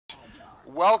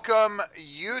Welcome,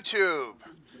 YouTube.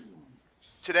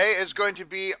 Today is going to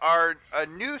be a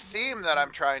new theme that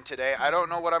I'm trying today. I don't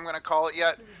know what I'm going to call it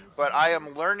yet, but I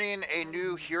am learning a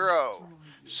new hero.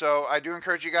 So I do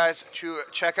encourage you guys to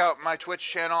check out my Twitch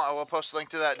channel. I will post a link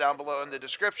to that down below in the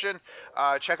description.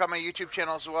 Check out my YouTube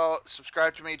channel as well.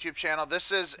 Subscribe to my YouTube channel.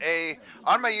 This is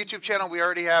on my YouTube channel, we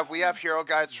have hero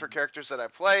guides for characters that I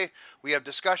play. We have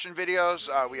discussion videos.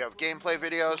 We have gameplay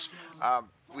videos.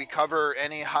 We cover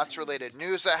any HOTS related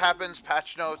news that happens,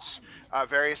 patch notes,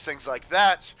 various things like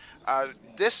that.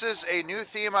 This is a new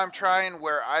theme I'm trying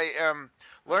where I am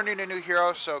learning a new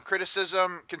hero, so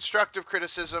constructive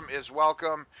criticism is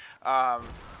welcome.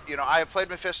 You know, I have played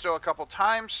Mephisto a couple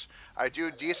times. I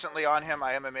do decently on him.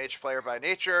 I am a mage player by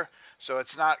nature, so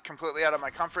it's not completely out of my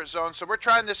comfort zone. So we're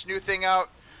trying this new thing out,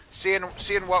 seeing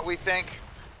what we think.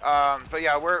 But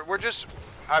yeah, we're just,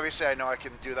 obviously I know I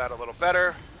can do that a little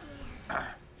better.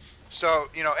 So,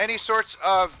 you know, any sorts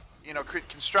of, you know,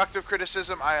 constructive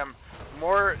criticism, I am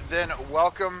more than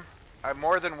welcome. I'm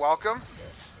more than welcome.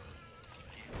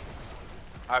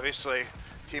 Obviously,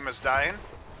 team is dying.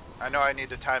 I know I need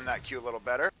to time that cue a little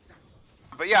better.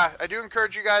 But yeah, I do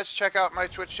encourage you guys to check out my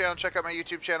Twitch channel, check out my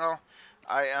YouTube channel.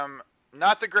 I am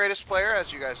not the greatest player,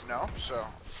 as you guys know, so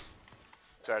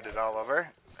started it all over.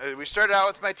 We started out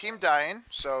with my team dying,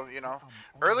 so, you know,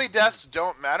 early deaths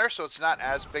don't matter, so it's not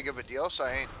as big of a deal, so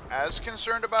I ain't as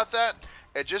concerned about that.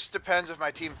 It just depends if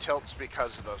my team tilts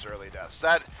because of those early deaths.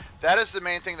 That is the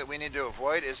main thing that we need to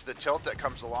avoid, is the tilt that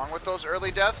comes along with those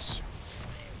early deaths.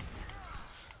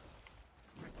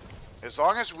 As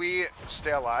long as we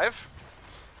stay alive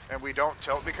and we don't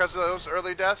tilt because of those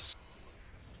early deaths,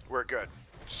 we're good.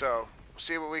 So,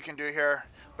 see what we can do here.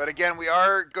 But again, we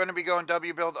are going to be going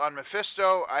W build on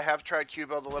Mephisto. I have tried Q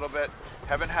build a little bit.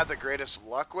 Haven't had the greatest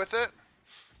luck with it.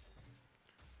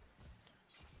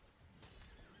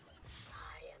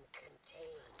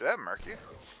 Did I have Murky?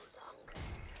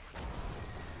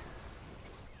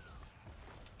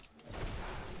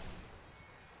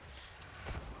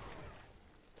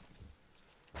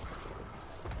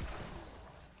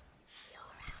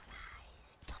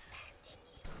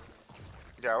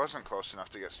 Yeah, I wasn't close enough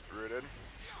to get rooted.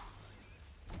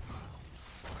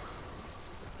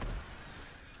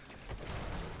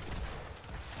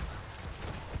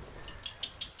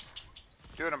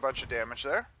 Doing a bunch of damage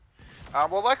there.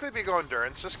 We'll likely be going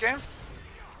Durance this game.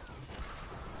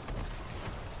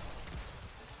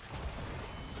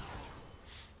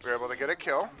 We're able to get a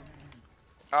kill.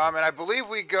 And I believe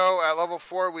we go at level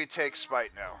 4, we take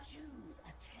Spite now.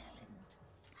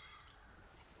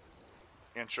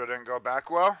 Intro didn't go back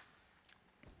well.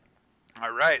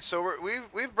 Alright, so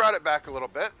we've brought it back a little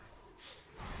bit.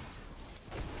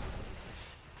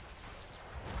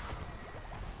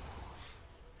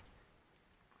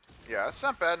 Yeah, it's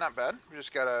not bad, not bad. We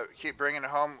just gotta keep bringing it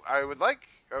home. I would like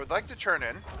to turn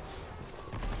in.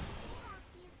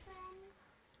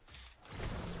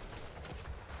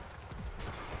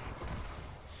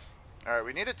 All right,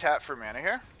 we need a tap for mana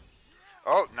here.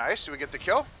 Oh, nice. Do we get the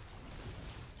kill?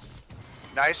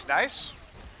 Nice, nice.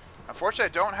 Unfortunately,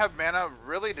 I don't have mana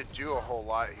really to do a whole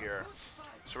lot here.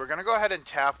 So we're gonna go ahead and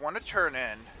tap one to turn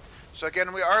in. So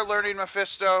again, we are learning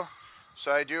Mephisto.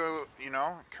 So I do, you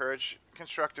know, encourage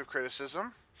constructive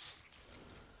criticism.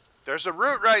 There's a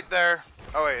root right there.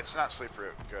 Oh wait, it's not sleep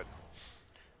root. Good.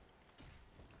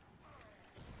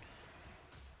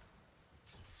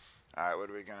 Alright, what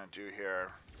are we gonna do here?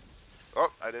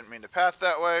 Oh, I didn't mean to path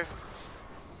that way.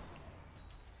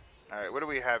 Alright, what do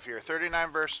we have here?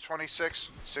 39 versus 26.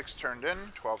 6 turned in,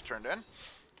 12 turned in.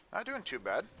 Not doing too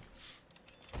bad.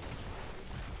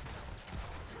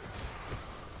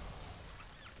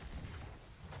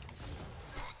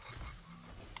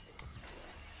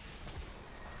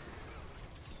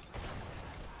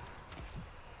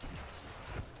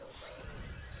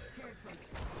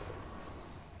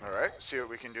 Alright, see what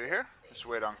we can do here. Just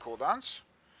wait on cooldowns.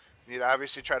 Need to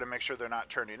obviously try to make sure they're not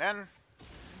turning in.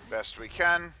 Best we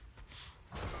can.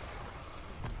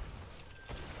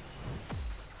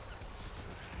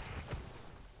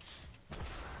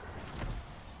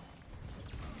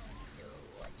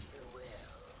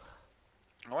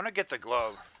 I want to get the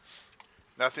globe.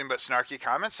 Nothing but snarky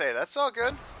comments. Hey, that's all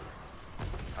good.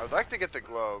 I would like to get the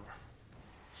globe.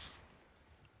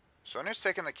 Sonya's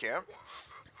taking the camp.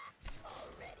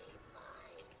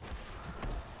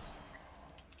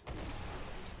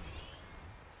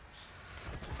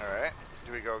 Alright,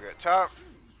 do we go get top?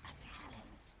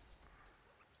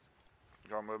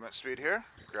 Go movement speed here.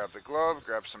 Grab the globe,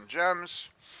 grab some gems.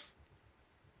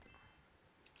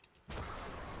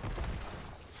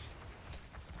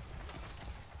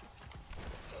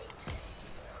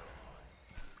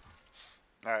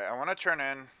 Alright, I want to turn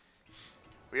in.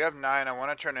 We have 9. I want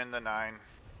to turn in the 9.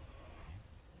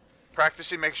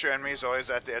 Practicing makes sure enemies always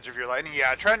at the edge of your lightning.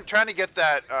 Yeah, trying to get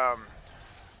that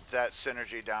that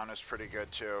synergy down is pretty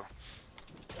good too.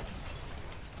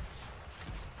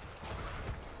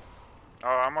 Oh,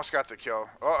 I almost got the kill.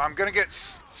 Oh, I'm gonna get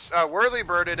whirly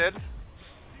birded.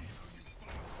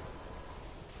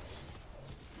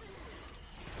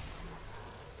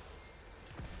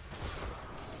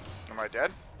 Am I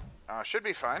dead? Should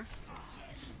be fine.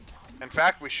 In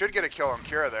fact, we should get a kill on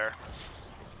Kira there.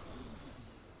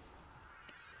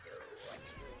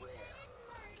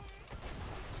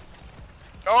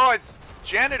 Oh,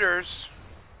 janitors.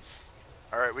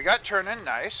 Alright, we got turn in.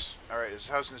 Nice. Alright,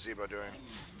 how's Nazebo doing?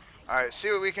 Alright, see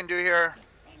what we can do here.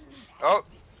 Oh,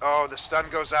 the stun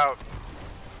goes out.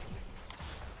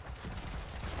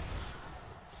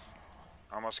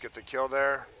 Almost get the kill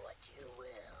there.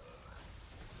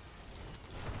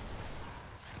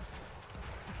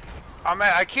 Oh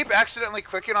man, I keep accidentally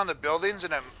clicking on the buildings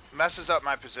and it messes up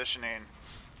my positioning.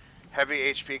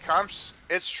 Heavy HP comps.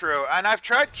 It's true. And I've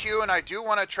tried Q and I do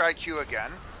want to try Q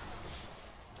again.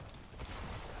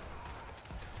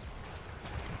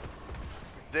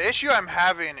 The issue I'm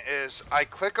having is I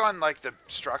click on like the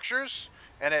structures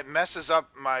and it messes up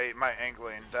my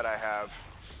angling that I have.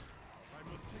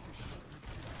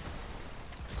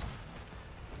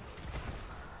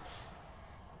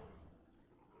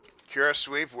 Cura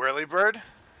sweep Whirlybird.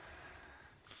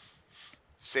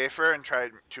 Safer and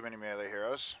tried too many melee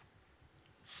heroes.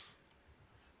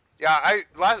 Yeah,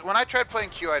 when I tried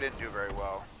playing Q I didn't do very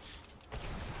well.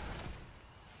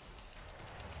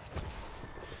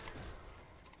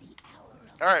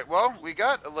 Alright, well, we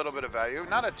got a little bit of value,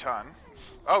 not a ton.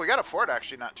 Oh, we got a fort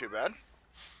actually, not too bad.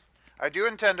 I do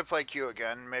intend to play Q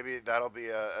again, maybe that'll be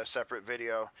a separate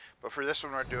video. But for this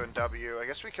one we're doing W. I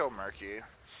guess we kill Murky.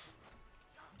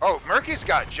 Oh, Murky's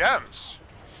got gems.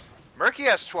 Murky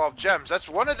has 12 gems. That's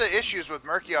one of the issues with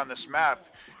Murky on this map,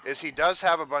 is he does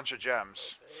have a bunch of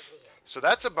gems. So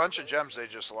that's a bunch of gems they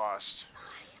just lost.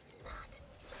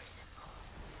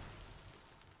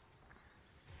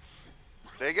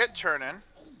 They get turning.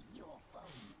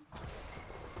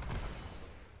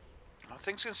 All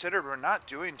things considered, we're not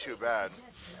doing too bad.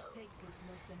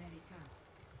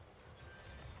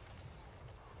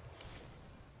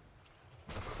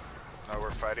 No,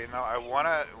 we're fighting though. I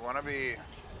wanna be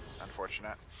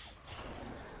unfortunate.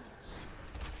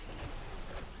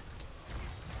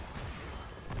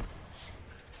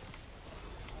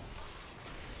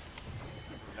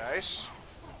 Nice.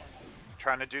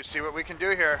 Trying to see what we can do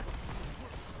here.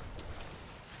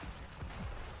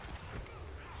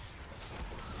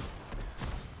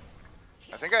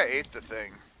 I think I ate the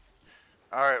thing.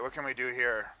 Alright, what can we do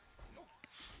here?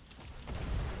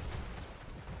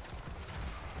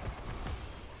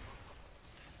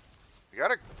 We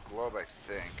got a globe, I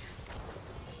think.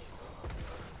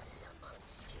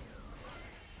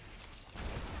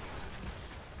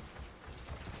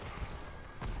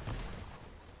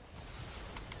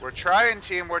 We're trying,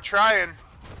 team. We're trying.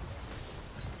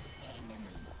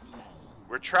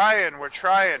 We're trying. We're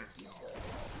trying.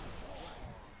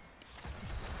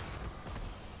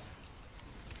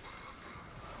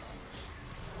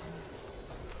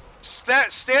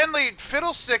 Stanley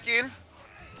fiddlesticking.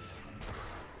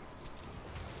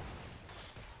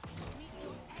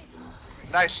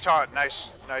 Nice taunt. Nice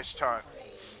taunt.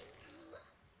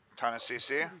 Ton of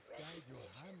CC.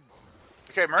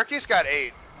 Okay, Murky's got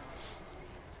 8.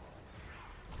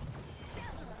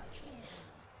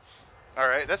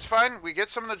 Alright, that's fine. We get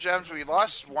some of the gems. We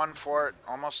lost 1 fort,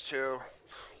 almost 2.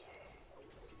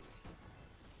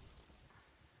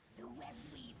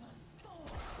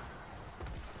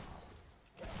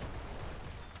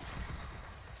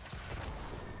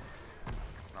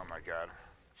 Oh my god.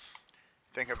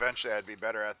 I think eventually I'd be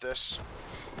better at this.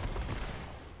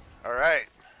 Alright.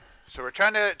 So we're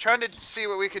trying to see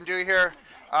what we can do here.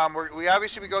 We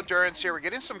obviously go Durance here. We're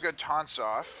getting some good taunts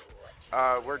off.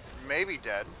 We're maybe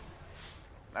dead.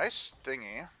 Nice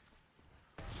thingy.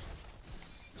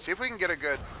 See if we can get a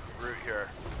good route here.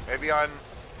 Maybe on...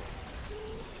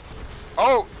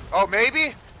 Oh,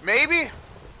 maybe? Maybe?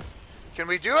 Can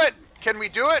we do it? Can we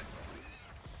do it?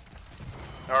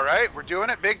 Alright, we're doing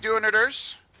it. Big doing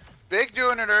iters. Big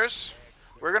doing iters.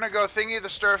 We're gonna go thingy the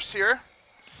sturfs here.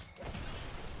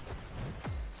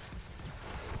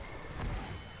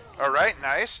 Alright,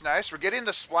 nice. We're getting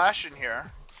the splash in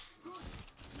here.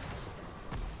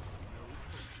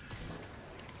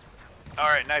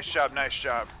 Alright, nice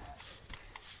job.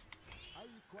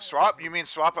 Swap? You mean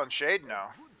swap on Shade? No.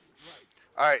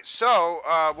 Alright, so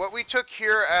what we took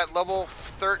here at level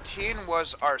 13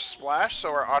 was our splash, so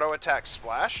our auto attack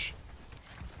splash.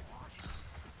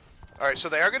 Alright, so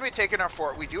they are going to be taking our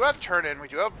fort. We do have turn in. We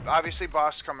do have, obviously,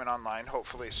 boss coming online,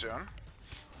 hopefully soon.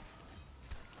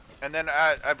 And then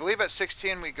I believe at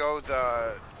 16 we go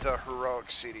the heroic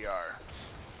CDR.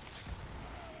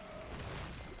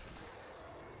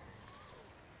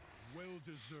 Well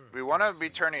deserved. We want to be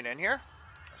turning in here.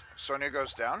 Sonya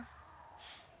goes down.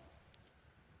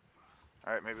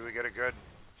 Alright, maybe we get a good...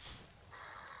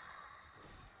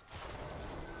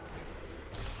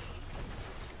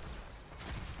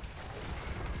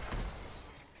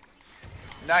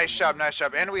 Nice job, nice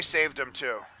job. And we saved him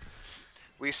too.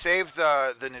 We saved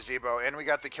the Nazebo, and we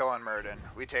got the kill on Murden.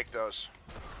 We take those.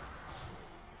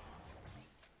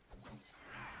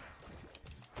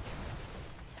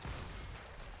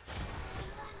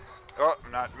 Oh,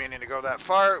 I'm not meaning to go that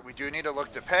far. We do need to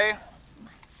look to pay.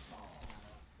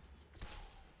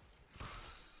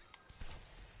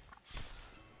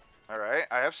 Alright,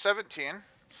 I have 17.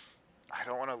 I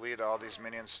don't want to lead all these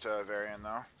minions to Varian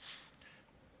though.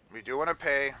 We do want to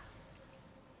pay.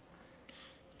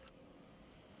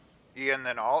 Ian,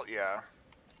 then alt, yeah.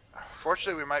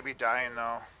 Fortunately, we might be dying,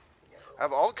 though. I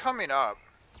have alt coming up.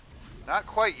 Not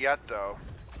quite yet, though.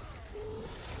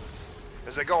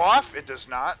 Does it go off? It does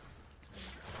not.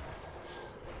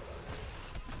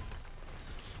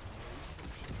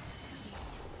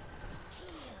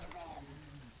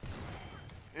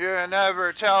 You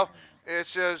never tell.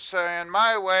 It's just saying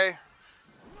my way.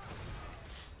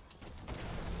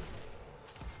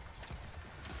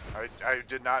 I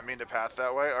did not mean to path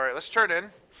that way. Alright, let's turn in.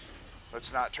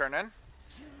 Let's not turn in.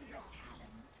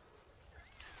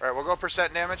 Alright, we'll go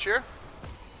percent damage here.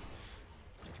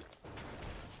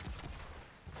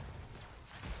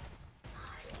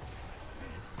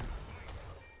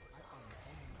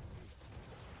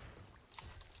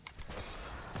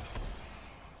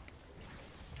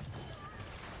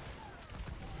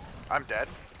 I'm dead.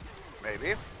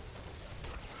 Maybe.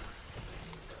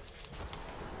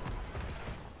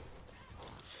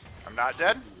 I'm not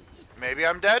dead. Maybe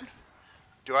I'm dead.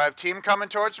 Do I have team coming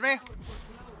towards me?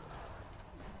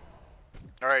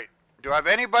 Alright. Do I have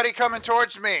anybody coming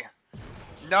towards me?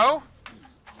 No?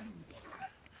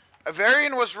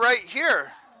 Avarian was right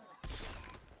here.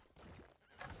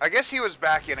 I guess he was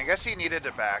backing. I guess he needed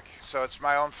to back. So it's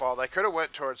my own fault. I could have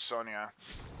went towards Sonya.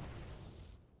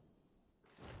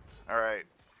 Alright.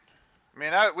 I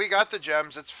mean, we got the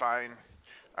gems. It's fine.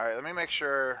 Alright, let me make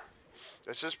sure...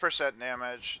 This is percent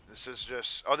damage. This is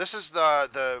just... Oh, this is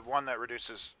the one that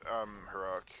reduces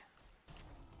heroic.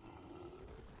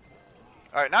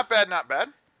 Alright, not bad, not bad.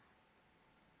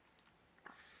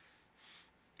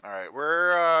 Alright,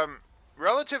 we're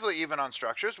relatively even on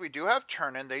structures. We do have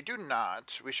turn-in. They do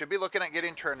not. We should be looking at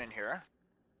getting turn-in here.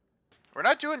 We're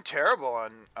not doing terrible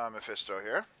on Mephisto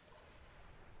here.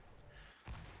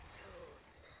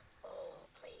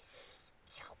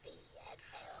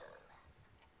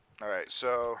 Alright,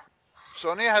 so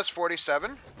Sonya has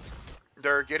 47.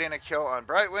 They're getting a kill on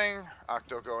Brightwing.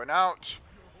 Octo going out.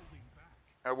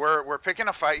 We're picking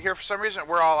a fight here for some reason.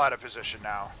 We're all out of position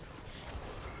now.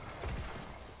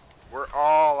 We're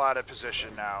all out of position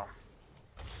now.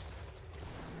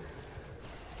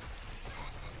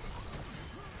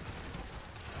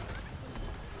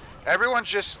 Everyone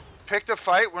just picked a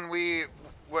fight when we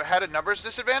had a numbers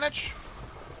disadvantage.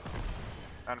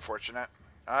 Unfortunate.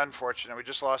 Unfortunate. We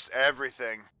just lost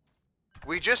everything.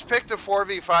 We just picked a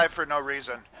 4v5 for no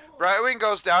reason. Brightwing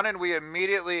goes down and we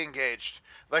immediately engaged.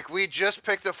 Like, we just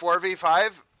picked a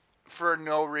 4v5 for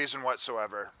no reason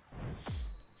whatsoever.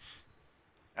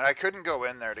 And I couldn't go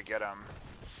in there to get him.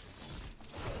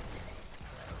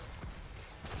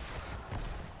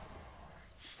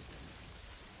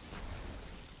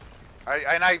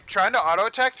 I'm trying to auto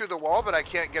attack through the wall, but I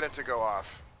can't get it to go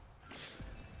off.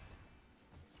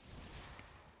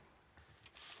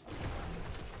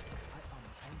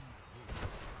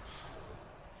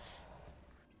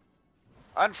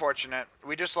 Unfortunate.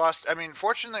 We just lost. I mean,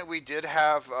 fortunately, we did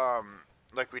have,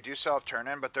 like, we do still have turn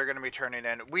in, but they're going to be turning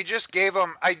in. We just gave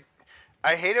them. I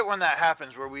hate it when that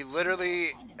happens, where we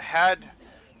literally had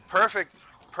perfect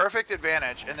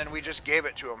advantage, and then we just gave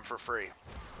it to them for free.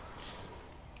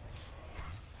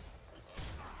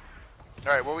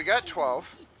 All right. Well, we got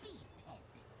 12.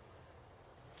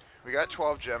 We got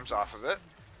 12 gems off of it.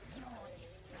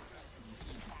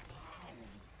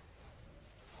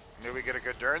 Did we get a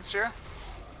good durance here?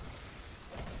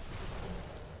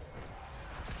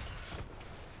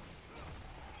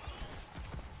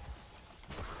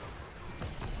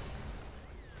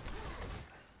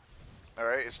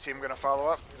 Alright, is team going to follow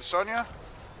up to Sonya?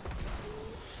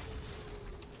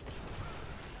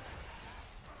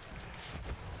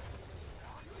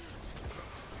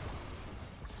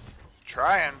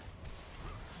 Trying.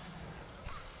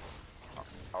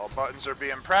 All buttons are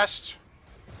being pressed.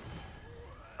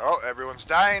 Oh, everyone's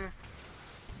dying.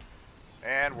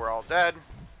 And we're all dead.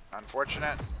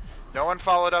 Unfortunate. No one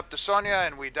followed up to Sonya,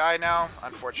 and we die now.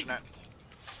 Unfortunate.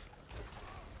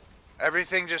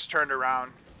 Everything just turned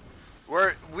around.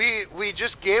 We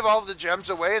just gave all the gems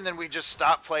away, and then we just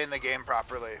stopped playing the game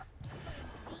properly.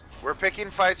 We're picking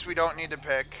fights we don't need to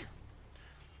pick.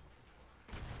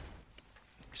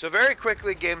 So very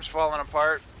quickly, game's falling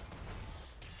apart.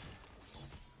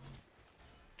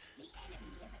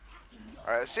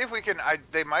 Alright, let's see if we can...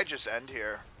 they might just end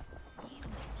here.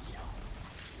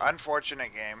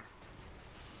 Unfortunate game.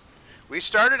 We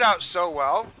started out so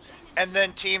well, and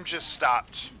then team just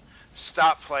stopped.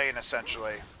 Stopped playing,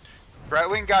 essentially.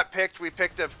 Brightwing got picked. We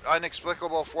picked an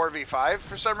inexplicable 4v5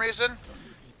 for some reason.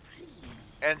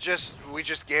 And we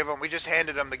just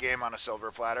handed him the game on a silver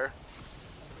platter.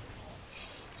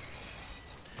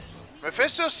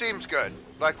 Mephisto seems good.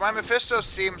 Like, my Mephisto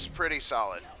seems pretty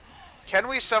solid. Can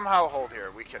we somehow hold here?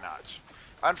 We cannot.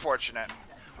 Unfortunate.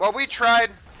 Well, we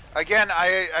tried. Again,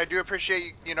 I do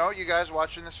appreciate, you guys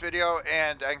watching this video,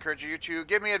 and I encourage you to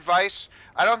give me advice.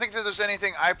 I don't think that there's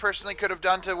anything I personally could have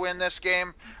done to win this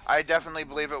game. I definitely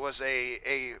believe it was a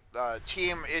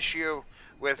team issue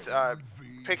with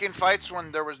picking fights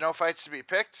when there was no fights to be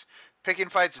picked, picking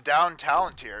fights down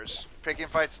talent tiers, picking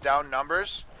fights down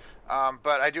numbers.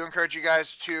 But I do encourage you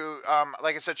guys to,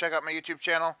 like I said, check out my YouTube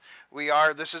channel.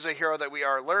 This is a hero that we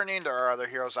are learning. There are other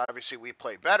heroes, obviously, we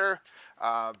play better.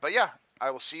 But yeah, I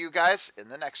will see you guys in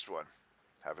the next one.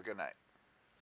 Have a good night.